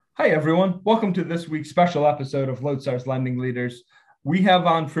Hi, everyone. Welcome to this week's special episode of Loadstar's Lending Leaders. We have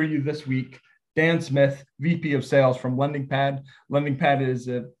on for you this week Dan Smith, VP of Sales from LendingPad. LendingPad is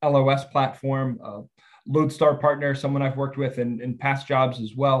a LOS platform, a Loadstar partner, someone I've worked with in past jobs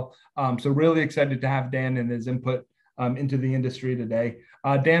as well. So really excited to have Dan and his input into the industry today.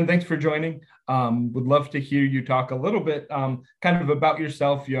 Dan, thanks for joining. Would love to hear you talk a little bit kind of about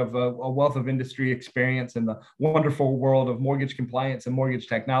yourself. You have a wealth of industry experience in the wonderful world of mortgage compliance and mortgage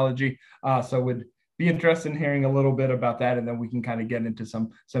technology. So would be interested in hearing a little bit about that, and then we can kind of get into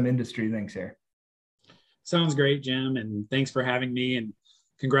some industry things here. Sounds great, Jim, and thanks for having me, and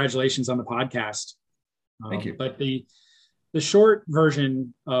congratulations on the podcast. Thank you. But the short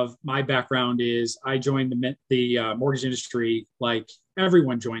version of my background is I joined the mortgage industry like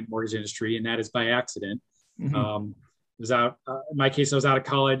everyone joined the mortgage industry, and that is by accident. Mm-hmm. In my case, I was out of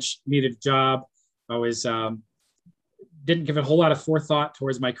college, needed a job. I was didn't give a whole lot of forethought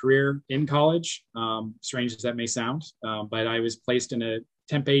towards my career in college, strange as that may sound. But I was placed in a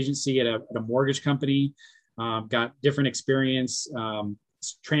temp agency at a mortgage company, got different experience,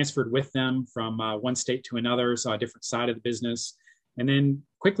 transferred with them from one state to another, saw a different side of the business, and then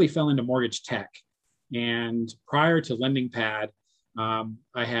quickly fell into mortgage tech. And prior to LendingPad,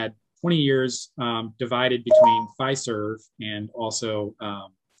 I had 20 years divided between Fiserv and also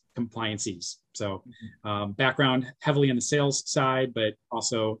compliances. So background heavily on the sales side, but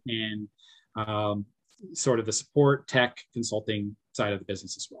also in sort of the support, tech, consulting side of the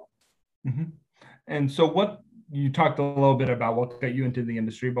business as well. Mm-hmm. And so you talked a little bit about what got you into the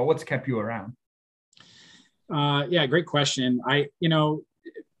industry, but what's kept you around? Yeah, great question.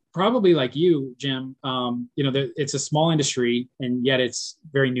 Probably like you, Jim, it's a small industry and yet it's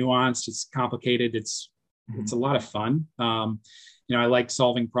very nuanced. It's complicated. It's a lot of fun. I like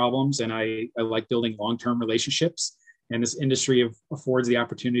solving problems and I like building long-term relationships. And this industry affords the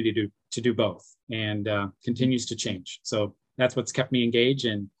opportunity to do both and continues to change. So that's what's kept me engaged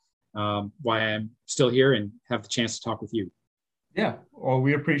and why I'm still here and have the chance to talk with you. Yeah, well,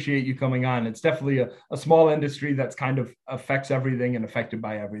 we appreciate you coming on. It's definitely a small industry that's kind of affects everything and affected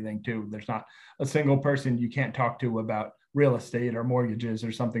by everything too. There's not a single person you can't talk to about real estate or mortgages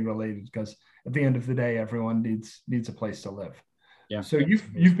or something related, because at the end of the day, everyone needs a place to live. Yeah. So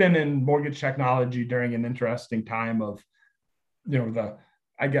you've been in mortgage technology during an interesting time of,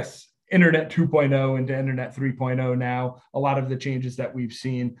 I guess, Internet 2.0 into Internet 3.0 now, a lot of the changes that we've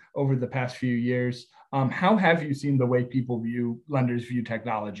seen over the past few years. How have you seen the way lenders view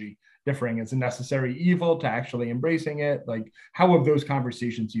technology differing as a necessary evil to actually embracing it? Like, how have those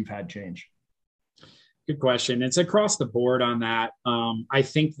conversations you've had changed? Good question. It's across the board on that. I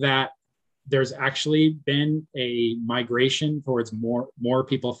think that there's actually been a migration towards more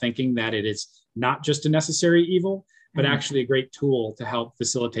people thinking that it is not just a necessary evil, but actually a great tool to help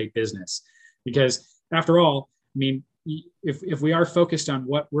facilitate business. Because after all, I mean, if we are focused on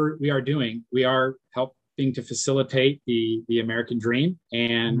what we are doing, we are helping to facilitate the American dream.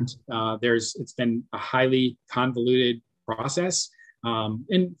 And it's been a highly convoluted process,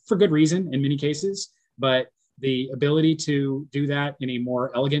 and for good reason in many cases, but the ability to do that in a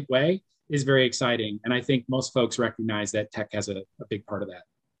more elegant way is very exciting. And I think most folks recognize that tech has a big part of that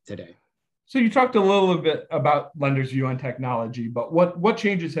today. So you talked a little bit about lenders' view on technology, but what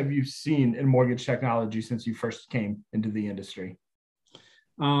changes have you seen in mortgage technology since you first came into the industry?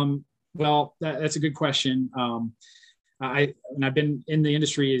 Well, that's a good question. I've been in the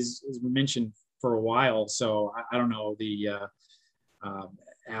industry, as we mentioned, for a while. So I don't know the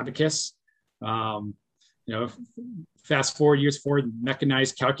abacus. Fast forward years forward,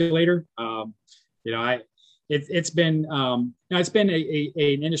 mechanized calculator. It's been an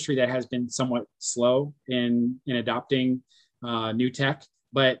industry that has been somewhat slow in adopting new tech,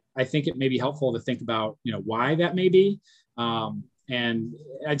 but I think it may be helpful to think about why that may be, and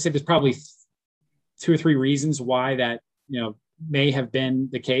I'd say there's probably 2 or 3 reasons why that may have been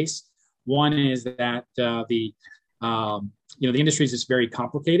the case. One is that the industry is just very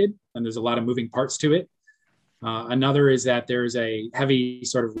complicated and there's a lot of moving parts to it. Another is that there's a heavy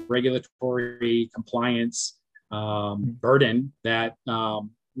sort of regulatory compliance burden that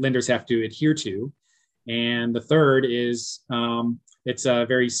lenders have to adhere to. And the third is it's a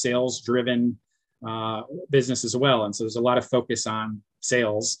very sales-driven business as well. And so there's a lot of focus on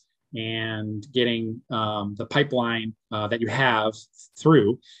sales and getting the pipeline that you have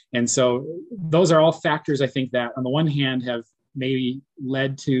through. And so those are all factors, I think, that on the one hand have maybe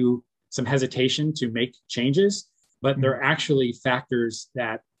led to some hesitation to make changes, but they're actually factors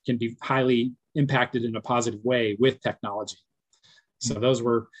that can be highly impacted in a positive way with technology. So those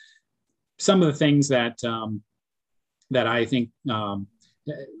were some of the things that I think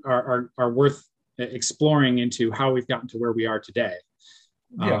are worth exploring into how we've gotten to where we are today.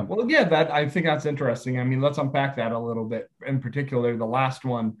 Yeah, well, yeah, that I think that's interesting. I mean, let's unpack that a little bit. In particular, the last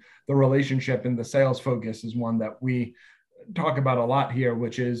one, the relationship and the sales focus, is one that we talk about a lot here,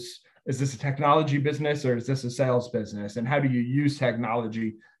 which is this a technology business or is this a sales business? And how do you use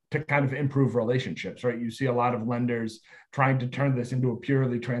technology to kind of improve relationships, right? You see a lot of lenders trying to turn this into a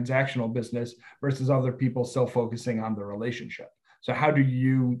purely transactional business versus other people still focusing on the relationship. So how do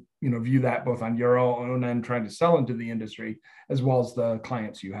you, view that both on your own end trying to sell into the industry as well as the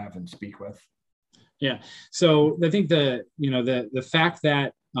clients you have and speak with? Yeah. So I think the fact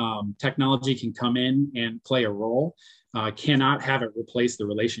that technology can come in and play a role cannot have it replace the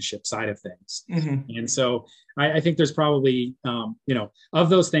relationship side of things. Mm-hmm. And so I think there's probably, of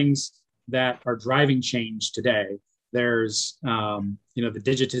those things that are driving change today, there's, the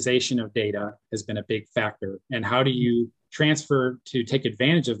digitization of data has been a big factor. And how do you transfer to take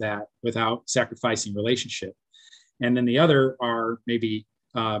advantage of that without sacrificing relationship? And then the other are maybe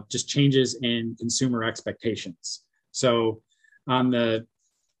just changes in consumer expectations. So on the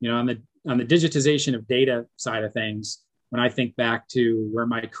digitization of data side of things, when I think back to where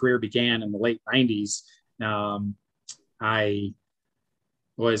my career began in the late 90s, I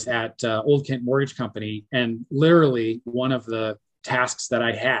was at Old Kent Mortgage Company, and literally one of the tasks that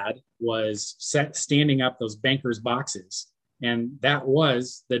I had was standing up those bankers boxes. And that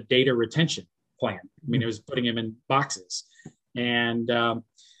was the data retention plan. I mean, it was putting them in boxes. And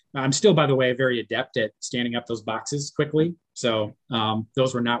I'm still, by the way, very adept at standing up those boxes quickly. So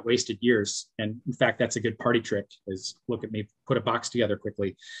those were not wasted years. And in fact, that's a good party trick, is look at me, put a box together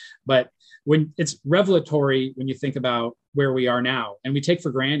quickly. But when it's revelatory, when you think about where we are now, and we take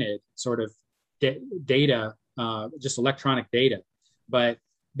for granted sort of data, just electronic data, but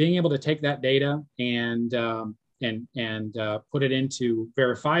being able to take that data and put it into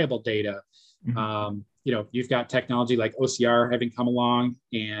verifiable data. Mm-hmm. You've got technology like OCR having come along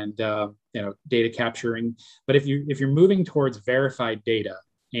and, data capturing. But if you're moving towards verified data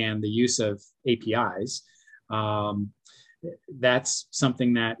and the use of APIs, that's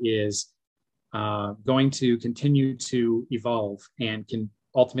something that is going to continue to evolve and can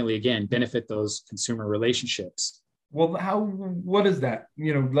ultimately, again, benefit those consumer relationships. Well, what is that?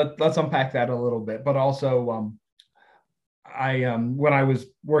 Let's unpack that a little bit, but also, when I was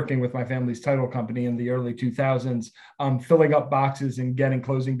working with my family's title company in the early 2000s, filling up boxes and getting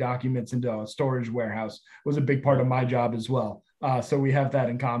closing documents into a storage warehouse was a big part of my job as well. So we have that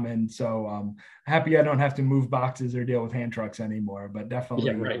in common. So happy I don't have to move boxes or deal with hand trucks anymore, but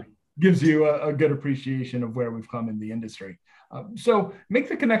definitely gives you a good appreciation of where we've come in the industry. So make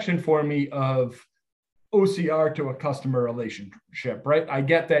the connection for me of OCR to a customer relationship, right? I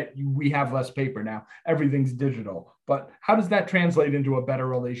get that we have less paper now, everything's digital, but how does that translate into a better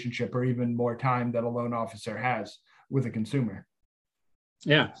relationship or even more time that a loan officer has with a consumer?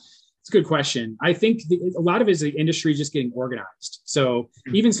 Yeah, it's a good question. I think a lot of it is the industry just getting organized. So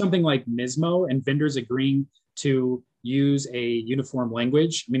even something like MISMO and vendors agreeing to use a uniform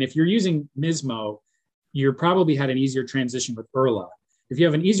language. I mean, if you're using MISMO, you probably had an easier transition with IRLA. If you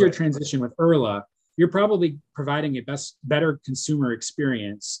have an easier transition with IRLA, you're probably providing a better consumer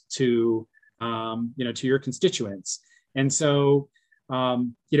experience to your constituents. And so,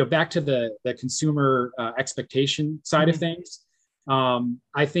 back to the consumer expectation side of things,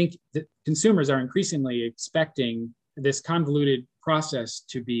 I think that consumers are increasingly expecting this convoluted process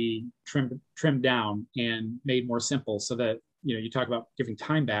to be trimmed down and made more simple, so that, you talk about giving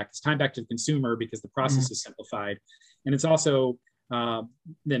time back. It's time back to the consumer because the process is simplified. And it's also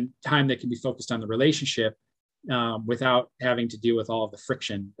then time that can be focused on the relationship without having to deal with all of the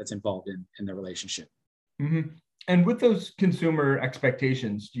friction that's involved in the relationship. Mm-hmm. And with those consumer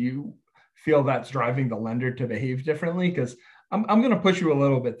expectations, do you feel that's driving the lender to behave differently? Because I'm going to push you a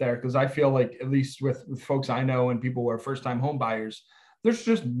little bit there, because I feel like, at least with folks I know and people who are first-time home buyers, there's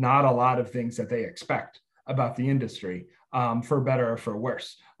just not a lot of things that they expect about the industry, for better or for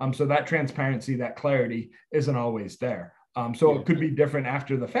worse. So that transparency, that clarity isn't always there. It could be different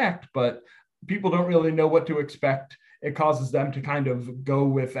after the fact, but people don't really know what to expect. It causes them to kind of go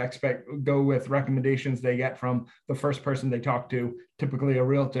with recommendations they get from the first person they talk to, typically a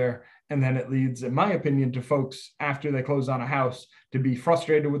realtor. And then it leads, in my opinion, to folks after they close on a house to be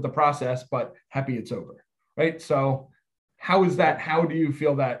frustrated with the process, but happy it's over, right? So how is that? How do you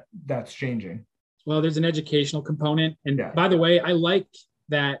feel that that's changing? Well, there's an educational component. And by the way, I like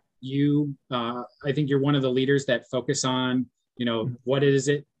that I think you're one of the leaders that focus on, what is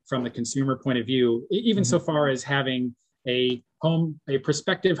it from the consumer point of view, even so far as having a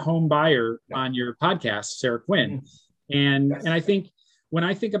prospective home buyer on your podcast, Sarah Quinn. And I think when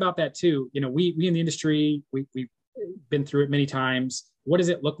I think about that too, we in the industry, we've been through it many times. What does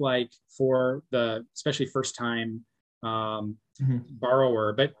it look like for the especially first time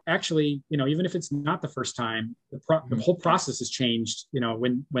borrower? But actually, even if it's not the first time, the whole process has changed.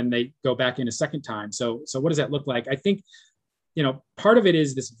 When they go back in a second time. So what does that look like? I think part of it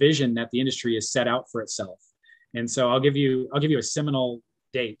is this vision that the industry has set out for itself. And so I'll give you a seminal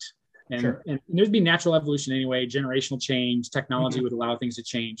date. And, Sure. and there'd be natural evolution anyway, generational change, technology would allow things to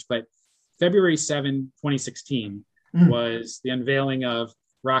change. But February 7, 2016 was the unveiling of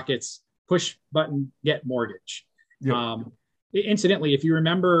Rocket's push button get mortgage. Yep. Incidentally, if you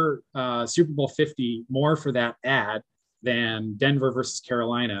remember Super Bowl 50 more for that ad than Denver versus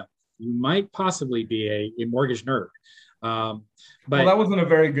Carolina, you might possibly be a mortgage nerd. But well, that wasn't a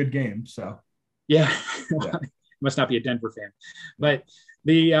very good game. So yeah. Must not be a Denver fan. But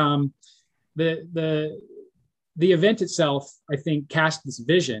the event itself, I think, cast this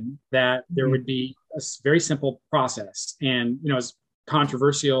vision that there would be a very simple process. And, it's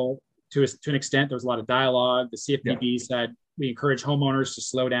controversial to an extent. There was a lot of dialogue. The CFPB said, we encourage homeowners to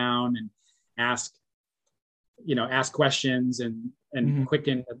slow down and ask questions and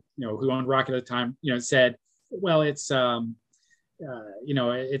Quicken, who owned Rocket at the time, said, well, it's our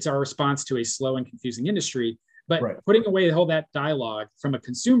response to a slow and confusing industry. But putting away that dialogue from a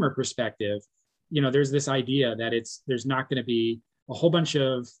consumer perspective, there's this idea that there's not going to be a whole bunch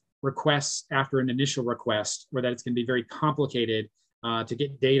of requests after an initial request, or that it's going to be very complicated to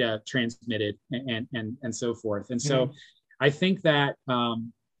get data transmitted and so forth. And so I think that,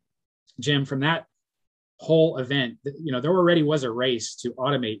 Jim, from that whole event, there already was a race to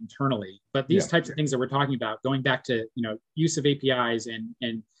automate internally, but these types of things that we're talking about, going back to, use of APIs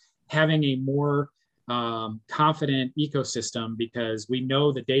and having a more confident ecosystem, because we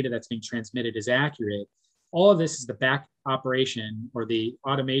know the data that's being transmitted is accurate. All of this is the back operation or the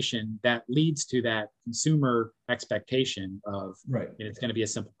automation that leads to that consumer expectation of it's going to be a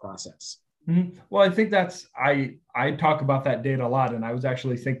simple process. Well, I think I talk about that data a lot, and I was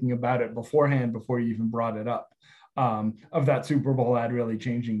actually thinking about it beforehand before you even brought it up, of that Super Bowl ad really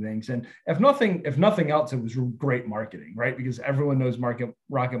changing things. And if nothing else, it was great marketing, right? Because everyone knows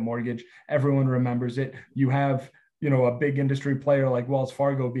Rocket Mortgage, everyone remembers it. You have a big industry player like Wells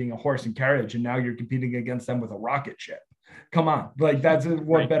Fargo being a horse and carriage, and now you're competing against them with a rocket ship. Come on, that's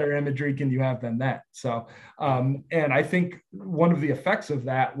what better imagery can you have than that? So, and I think one of the effects of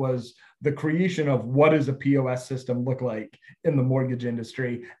that was the creation of what does a POS system look like in the mortgage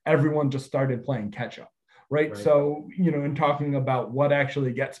industry. Everyone just started playing catch up, right? So, in talking about what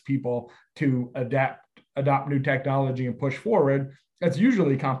actually gets people to adopt new technology and push forward, that's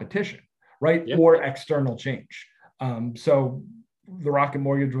usually competition, right? Yep. Or external change. So the Rocket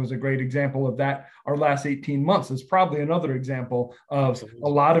Mortgage was a great example of that. Our last 18 months is probably another example of a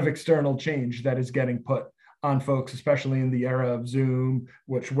lot of external change that is getting put on folks, especially in the era of Zoom,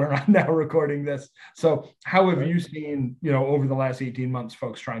 which we're on now recording this. So how have you seen, over the last 18 months,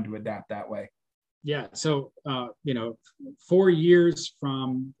 folks trying to adapt that way? Yeah. So, 4 years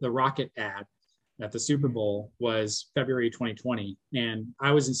from the Rocket ad at the Super Bowl was February 2020. And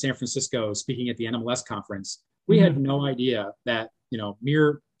I was in San Francisco speaking at the NMLS conference. We had no idea that,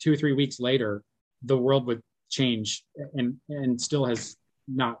 mere 2 or 3 weeks later, the world would change and still has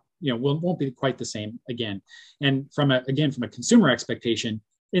not, won't be quite the same again. And from a consumer expectation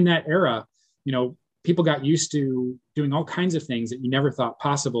in that era, people got used to doing all kinds of things that you never thought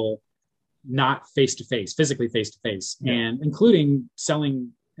possible, not face-to-face, physically face-to-face, and including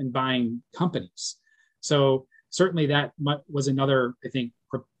selling and buying companies. So certainly that was another, I think,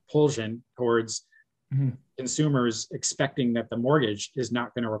 propulsion towards consumers expecting that the mortgage is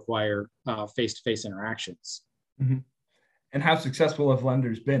not going to require face-to-face interactions. And how successful have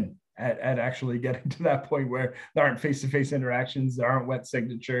lenders been at actually getting to that point where there aren't face-to-face interactions, there aren't wet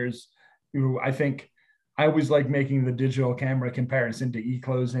signatures? I think I always like making the digital camera comparison to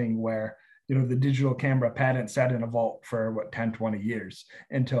e-closing, where the digital camera patent sat in a vault for 10, 20 years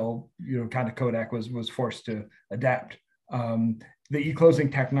until kind of Kodak was forced to adapt. The e-closing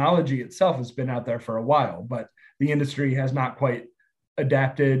technology itself has been out there for a while, but the industry has not quite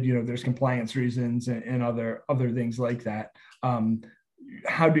adapted. There's compliance reasons and other things like that.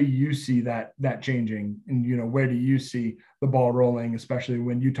 How do you see that changing? And, where do you see the ball rolling, especially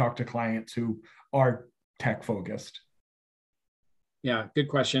when you talk to clients who are tech focused? Yeah, good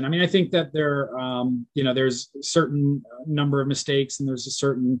question. I mean, I think that there's a certain number of mistakes and there's a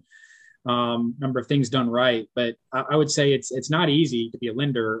certain number of things done right, but I would say it's not easy to be a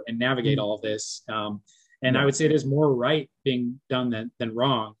lender and navigate all of this. And I would say there's more right being done than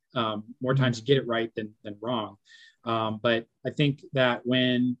wrong. More times you get it right than wrong. But I think that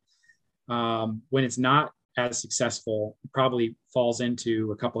when it's not as successful, it probably falls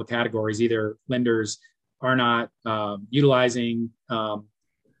into a couple of categories. Either lenders are not utilizing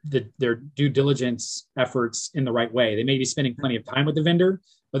their due diligence efforts in the right way. They may be spending plenty of time with the vendor,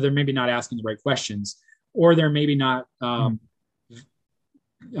 but they're maybe not asking the right questions, or they're maybe not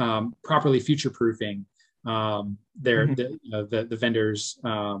properly future-proofing the vendors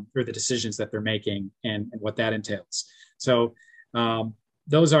or the decisions that they're making and what that entails. So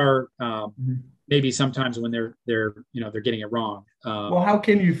those are maybe sometimes when they're getting it wrong. Well, how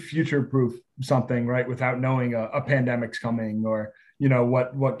can you future-proof something, right, without knowing a pandemic's coming, or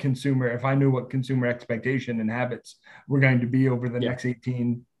what consumer, if I knew what consumer expectation and habits were going to be over the next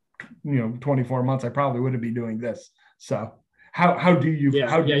 18, 24 months, I probably wouldn't be doing this. So how do you,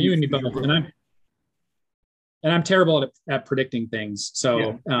 you and me both. And I'm terrible at predicting things.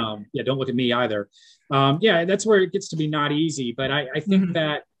 So don't look at me either. That's where it gets to be not easy, but I think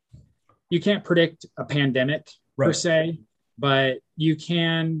that you can't predict a pandemic per se, but you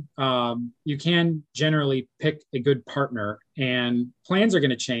can generally pick a good partner, and plans are going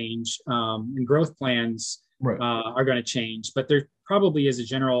to change, and growth plans are going to change, but there probably is a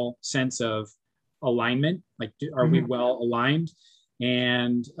general sense of alignment. Like, are we well aligned?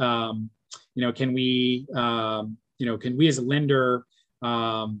 And, can we as a lender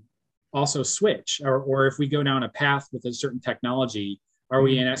also switch, or if we go down a path with a certain technology, are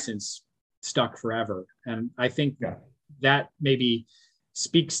we in essence stuck forever? And I think that maybe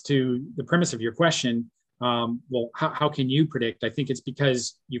speaks to the premise of your question. Well, how can you predict? I think it's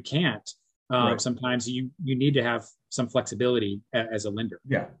because you can't. Sometimes you need to have some flexibility as a lender.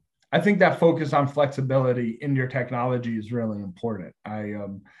 Yeah. I think that focus on flexibility in your technology is really important.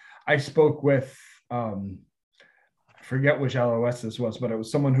 I spoke with, I forget which LOS this was, but it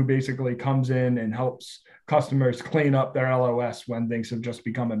was someone who basically comes in and helps customers clean up their LOS when things have just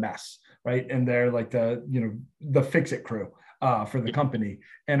become a mess, right? And they're like the fix-it crew for the company.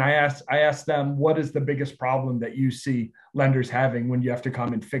 And I asked them, what is the biggest problem that you see lenders having when you have to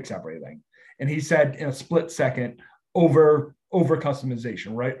come and fix everything? And he said, in a split second, over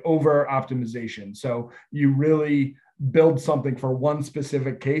customization, right? Over optimization. So you really build something for one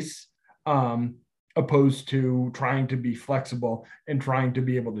specific case, opposed to trying to be flexible and trying to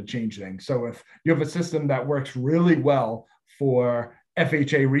be able to change things. So if you have a system that works really well for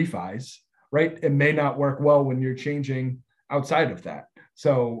FHA refis, right, it may not work well when you're changing outside of that.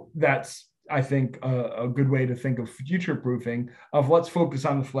 So that's, I think, a good way to think of future proofing, of let's focus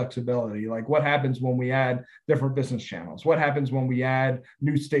on the flexibility. Like, what happens when we add different business channels? What happens when we add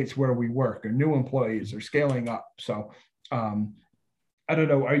new states where we work, or new employees, or scaling up? So I don't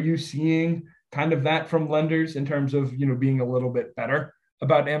know, are you seeing kind of that from lenders in terms of, being a little bit better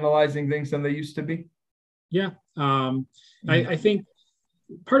about analyzing things than they used to be? Yeah. I think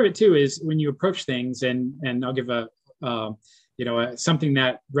part of it too is when you approach things, and I'll give something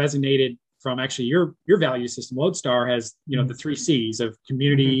that resonated from actually your value system. Lodestar has, the 3 C's of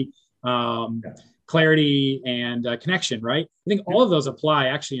community, clarity, and connection, right? I think all of those apply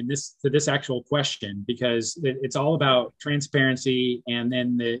actually to this actual question, because it's all about transparency, and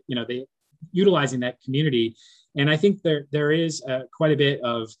then the utilizing that community. And I think there is quite a bit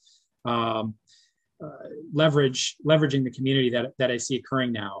of leveraging the community that I see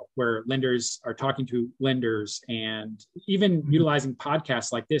occurring now, where lenders are talking to lenders, and even utilizing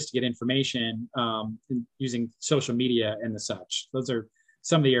podcasts like this to get information, using social media and the such. Those are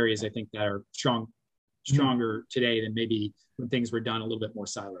some of the areas I think that are stronger today than maybe when things were done a little bit more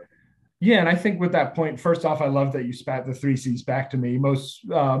siloed. Yeah, and I think with that point, first off, I love that you spat the 3 C's back to me. Most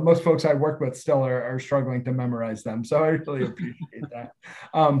folks I work with still are struggling to memorize them, so I really appreciate that.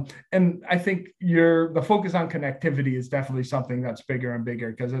 And I think the focus on connectivity is definitely something that's bigger and bigger,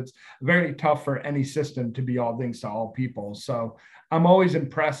 because it's very tough for any system to be all things to all people. So I'm always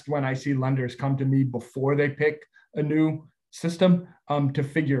impressed when I see lenders come to me before they pick a new system to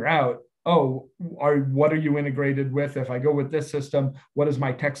figure out, what are you integrated with? If I go with this system, what is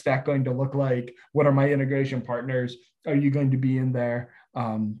my tech stack going to look like? What are my integration partners? Are you going to be in there?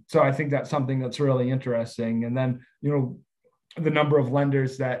 So I think that's something that's really interesting. And then, the number of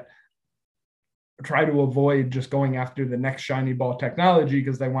lenders that try to avoid just going after the next shiny ball technology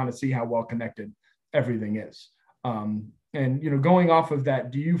because they want to see how well connected everything is. And, going off of that,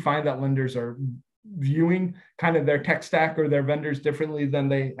 do you find that lenders are viewing kind of their tech stack or their vendors differently than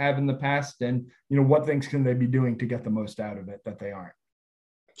they have in the past? And, what things can they be doing to get the most out of it that they aren't?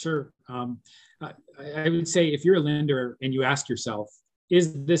 Sure. I would say if you're a lender and you ask yourself,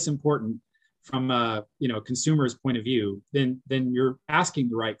 is this important from a consumer's point of view, then you're asking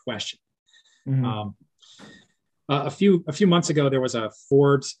the right question. a few months ago, there was a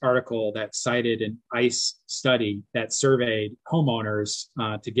Forbes article that cited an ICE study that surveyed homeowners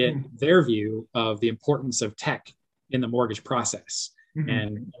to get their view of the importance of tech in the mortgage process. Mm-hmm.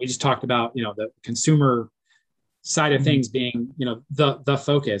 And we just talked about, the consumer side of things being, the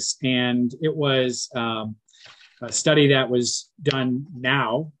focus. And it was a study that was done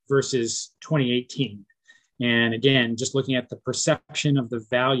now versus 2018. And again, just looking at the perception of the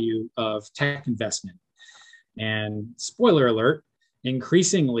value of tech investment. And spoiler alert,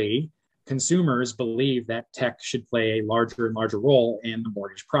 increasingly, consumers believe that tech should play a larger and larger role in the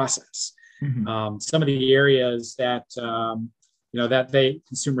mortgage process. Mm-hmm. Some of the areas that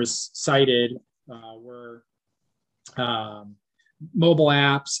consumers cited were mobile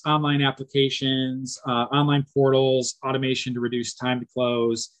apps, online applications, online portals, automation to reduce time to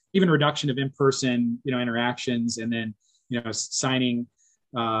close, even reduction of in-person interactions, and then signing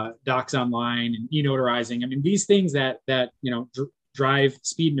docs online and e-notarizing. I mean, these things that drive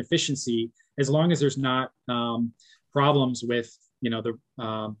speed and efficiency, as long as there's not problems with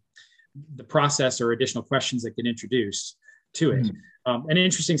the process or additional questions that get introduced to it. Mm-hmm. An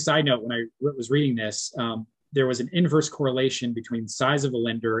interesting side note: when I was reading this, there was an inverse correlation between the size of a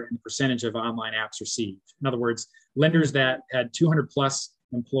lender and the percentage of online apps received. In other words, lenders that had 200 plus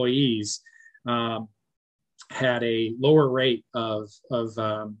employees had a lower rate of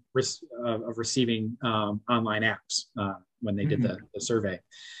receiving online apps when they did the survey.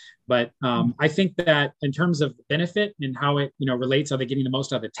 But I think that in terms of benefit and how it relates, are they getting the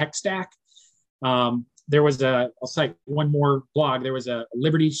most out of the tech stack? There was I'll cite one more blog. There was a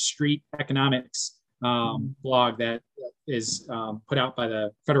Liberty Street Economics blog that is put out by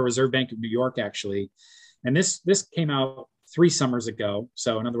the Federal Reserve Bank of New York, actually. And this came out 3 summers ago.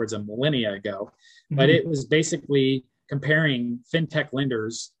 So in other words, a millennia ago. But it was basically comparing fintech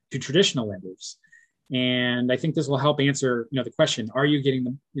lenders to traditional lenders. And I think this will help answer, the question: are you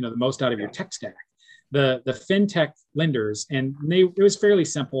getting the most out of your tech stack? The fintech lenders, and it was fairly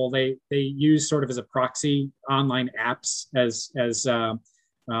simple. They use sort of as a proxy online apps as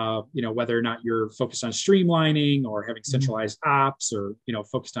whether or not you're focused on streamlining or having centralized ops or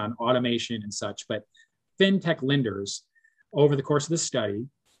focused on automation and such. But fintech lenders, over the course of the study,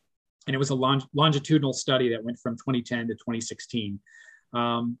 and it was a longitudinal study that went from 2010 to 2016.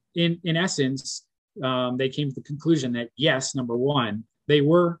 In essence, they came to the conclusion that yes, number one, they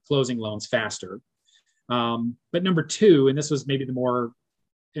were closing loans faster. But number two, and this was maybe the more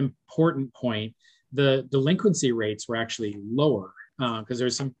important point, the delinquency rates were actually lower because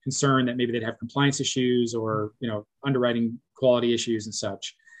there's some concern that maybe they'd have compliance issues or underwriting quality issues and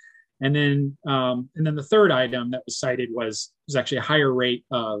such. And then the third item that was cited was actually a higher rate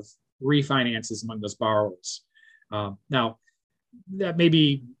of refinances among those borrowers. Now, that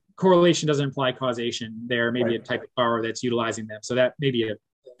maybe correlation doesn't imply causation. There may be a type of borrower that's utilizing them. So that may be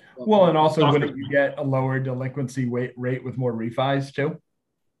and also wouldn't you get a lower delinquency rate with more refis too?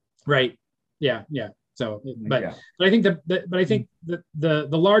 Right. Yeah. So, but I think the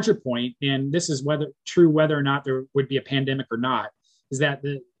larger point, and this is whether or not there would be a pandemic or not, is that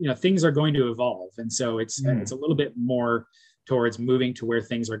things are going to evolve, and so it's a little bit more towards moving to where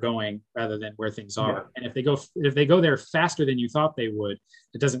things are going rather than where things are. Yeah. And if they go there faster than you thought they would,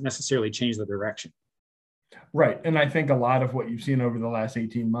 it doesn't necessarily change the direction. Right. And I think a lot of what you've seen over the last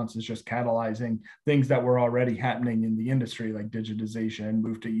 18 months is just catalyzing things that were already happening in the industry, like digitization,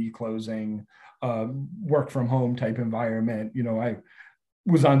 move to e-closing, work from home type environment. I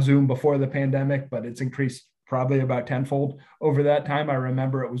was on Zoom before the pandemic, but it's increased probably about tenfold over that time. I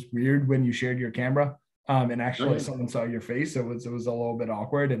remember it was weird when you shared your camera and actually someone saw your face. It was a little bit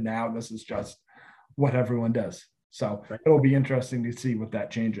awkward. And now this is just what everyone does. So it'll be interesting to see what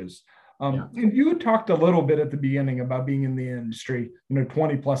that changes. And you talked a little bit at the beginning about being in the industry,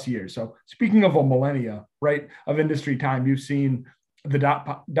 20 plus years. So speaking of a millennia, right, of industry time, you've seen the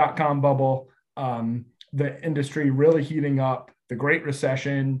dot-com bubble, the industry really heating up, the Great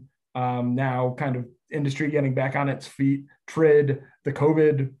Recession, now kind of industry getting back on its feet, TRID, the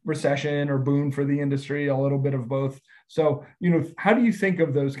COVID recession or boom for the industry, a little bit of both. So, how do you think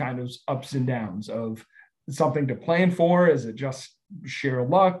of those kind of ups and downs of something to plan for? Is it just sheer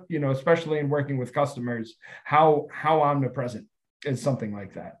luck, especially in working with customers? How omnipresent is something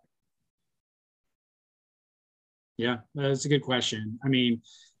like that? Yeah, that's a good question. I mean,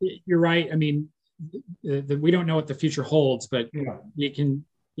 you're right. I mean, we don't know what the future holds, but you can,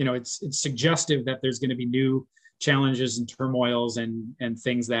 it's suggestive that there's going to be new challenges and turmoils and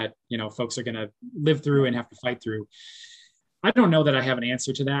things that, folks are going to live through and have to fight through. I don't know that I have an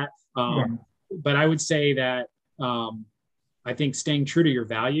answer to that. But I would say that I think staying true to your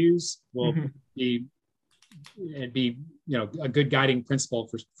values will be it'd be, a good guiding principle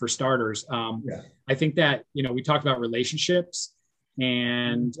for starters. I think that, we talked about relationships,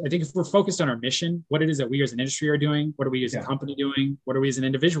 and I think if we're focused on our mission, what it is that we as an industry are doing, what are we as a company doing, what are we as an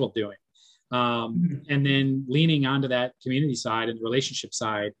individual doing? And then leaning onto that community side and the relationship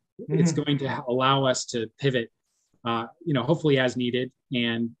side, it's going to allow us to pivot, hopefully as needed.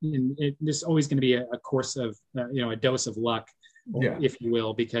 And there's always going to be a course of, a dose of luck, if you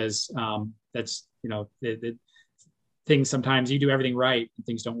will, because that's, the things, sometimes you do everything right and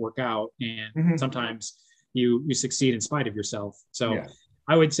things don't work out. And sometimes you succeed in spite of yourself. So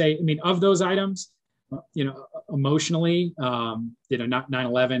I would say, of those items, emotionally, not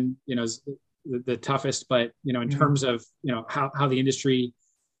 9/11, is the toughest, but, in terms of, how the industry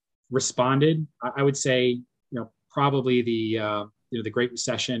responded, I would say, probably the Great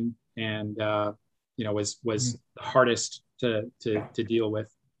Recession and, was the hardest to deal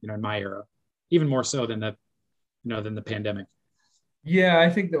with, in my era, even more so than the pandemic. Yeah, I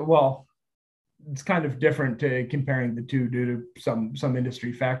think that, well, it's kind of different to comparing the two due to some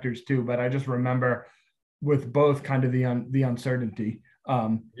industry factors too. But I just remember with both kind of the uncertainty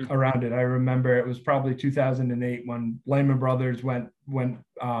around it. I remember it was probably 2008 when Lehman Brothers went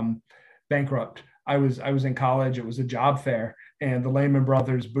bankrupt. I was in college. It was a job fair, and the Lehman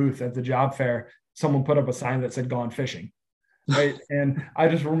Brothers booth at the job fair, someone put up a sign that said "Gone fishing." Right. And I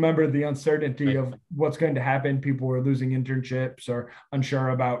just remember the uncertainty of what's going to happen. People were losing internships or unsure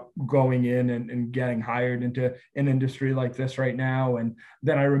about going in and getting hired into an industry like this right now. And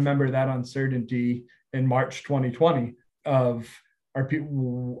then I remember that uncertainty in March 2020 of, are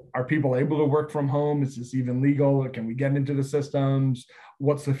people able to work from home? Is this even legal? Can we get into the systems?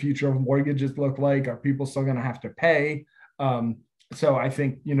 What's the future of mortgages look like? Are people still going to have to pay? So I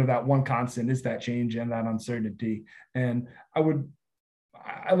think, that one constant is that change and that uncertainty. And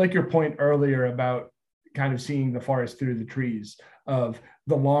I like your point earlier about kind of seeing the forest through the trees, of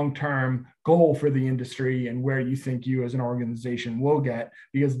the long-term goal for the industry and where you think you as an organization will get,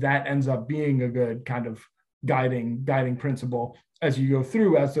 because that ends up being a good kind of guiding principle as you go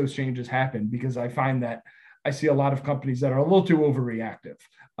through, as those changes happen. Because I find that I see a lot of companies that are a little too overreactive.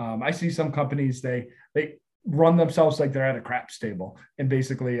 I see some companies, they run themselves like they're at a craps table, and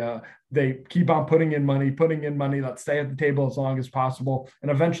basically they keep on putting in money, let's stay at the table as long as possible,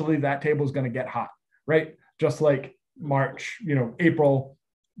 and eventually that table is going to get hot, right? Just like March, April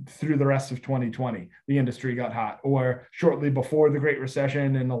through the rest of 2020, the industry got hot, or shortly before the Great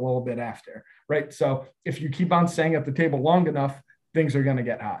Recession and a little bit after, right? So if you keep on staying at the table long enough, things are going to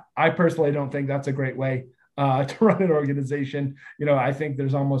get hot. I personally don't think that's a great way to run an organization. I think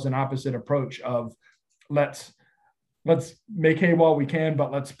there's almost an opposite approach of, let's make hay while we can,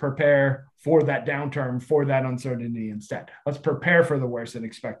 but let's prepare for that downturn, for that uncertainty instead. Let's prepare for the worst and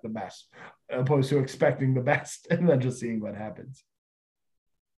expect the best, opposed to expecting the best and then just seeing what happens.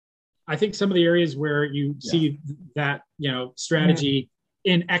 I think some of the areas where you see that, strategy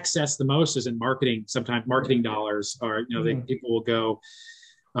in excess the most is in marketing. Sometimes marketing dollars are, people will go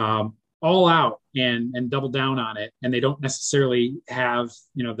all out and double down on it, and they don't necessarily have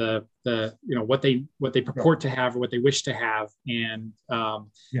what they purport to have or what they wish to have, and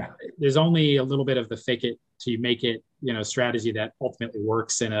there's only a little bit of the fake it till you make it strategy that ultimately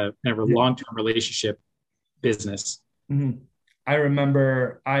works in a long-term relationship business. I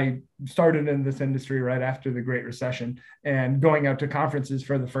remember I started in this industry right after the Great Recession, and going out to conferences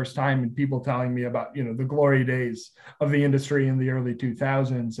for the first time, and people telling me about, the glory days of the industry in the early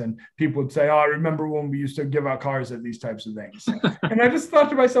 2000s. And people would say, "Oh, I remember when we used to give out cars at these types of things." And I just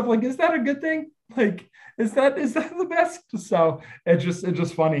thought to myself, like, is that a good thing? Like, is that the best? So it's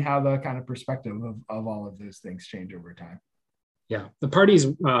just funny how the kind of perspective of all of those things change over time. Yeah. The parties,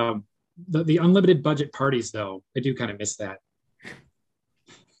 the unlimited budget parties, though, I do kind of miss that.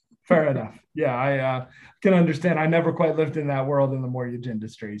 Fair enough. Yeah, I can understand. I never quite lived in that world in the mortgage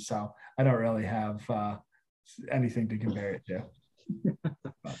industry, so I don't really have anything to compare it to.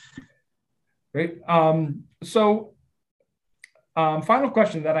 Great. Final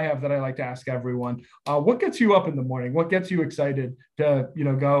question that I have that I like to ask everyone: what gets you up in the morning? What gets you excited to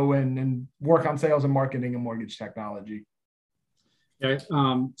go and work on sales and marketing and mortgage technology? Yeah, it's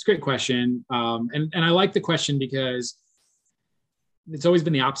a great question, and I like the question because it's always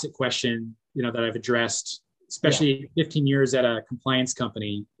been the opposite question, that I've addressed, especially 15 years at a compliance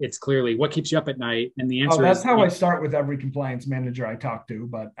company. It's clearly what keeps you up at night. And the answer that's how I start with every compliance manager I talk to,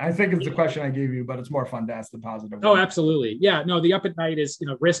 but I think it's the question I gave you, but it's more fun to ask the positive. Oh, absolutely. Yeah, no, the up at night is,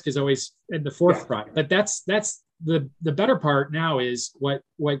 risk is always in the forefront, but that's the better part now is what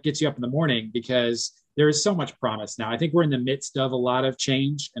gets you up in the morning, because there is so much promise now. I think we're in the midst of a lot of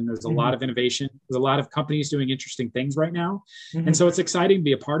change, and there's a lot of innovation. There's a lot of companies doing interesting things right now. And so it's exciting to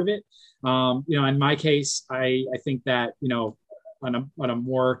be a part of it. In my case, I think that, on a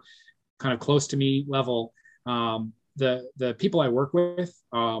more kind of close to me level, the people I work with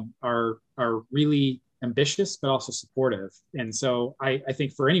are really ambitious, but also supportive. And so I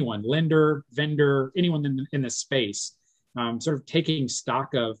think for anyone, lender, vendor, anyone in this space, sort of taking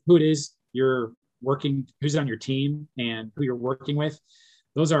stock of who it is you're working, who's on your team and who you're working with,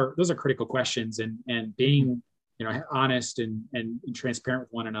 those are critical questions, and being, honest and transparent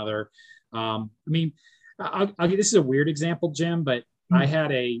with one another. I'll this is a weird example, Jim, but I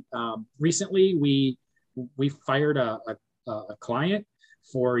had recently we fired a client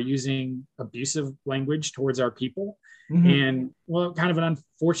for using abusive language towards our people. And kind of an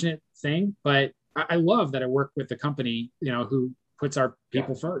unfortunate thing, but I love that I work with a company, who puts our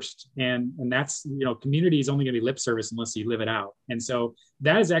people first. And that's, community is only going to be lip service unless you live it out. And so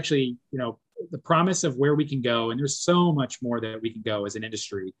that is actually, the promise of where we can go. And there's so much more that we can go as an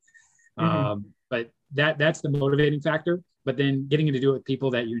industry. But that's the motivating factor. But then getting to do it with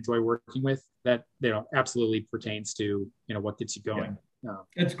people that you enjoy working with, that, absolutely pertains to, what gets you going.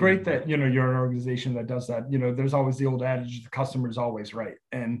 It's great that, you're an organization that does that. There's always the old adage, the customer is always right.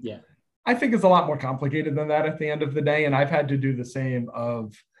 And I think it's a lot more complicated than that at the end of the day. And I've had to do the same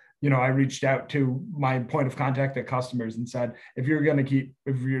of, I reached out to my point of contact at customers and said, if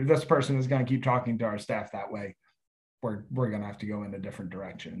this person is going to keep talking to our staff that way, we're going to have to go in a different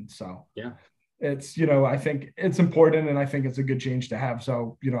direction. So it's, I think it's important, and I think it's a good change to have.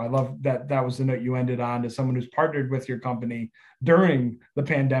 So, I love that was the note you ended on, as someone who's partnered with your company during the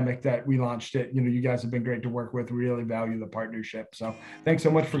pandemic that we launched it. You guys have been great to work with. We really value the partnership. So thanks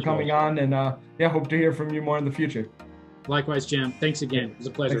so much for coming on, and hope to hear from you more in the future. Likewise, Jim. Thanks again. It was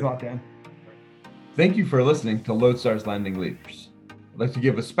a pleasure. Thanks a lot, Dan. Thank you for listening to Loadstars Lending Leaders. I'd like to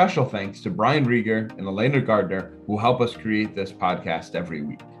give a special thanks to Brian Rieger and Elena Gardner, who help us create this podcast every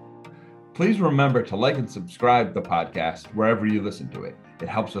week. Please remember to like and subscribe the podcast wherever you listen to it. It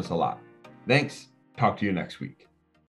helps us a lot. Thanks. Talk to you next week.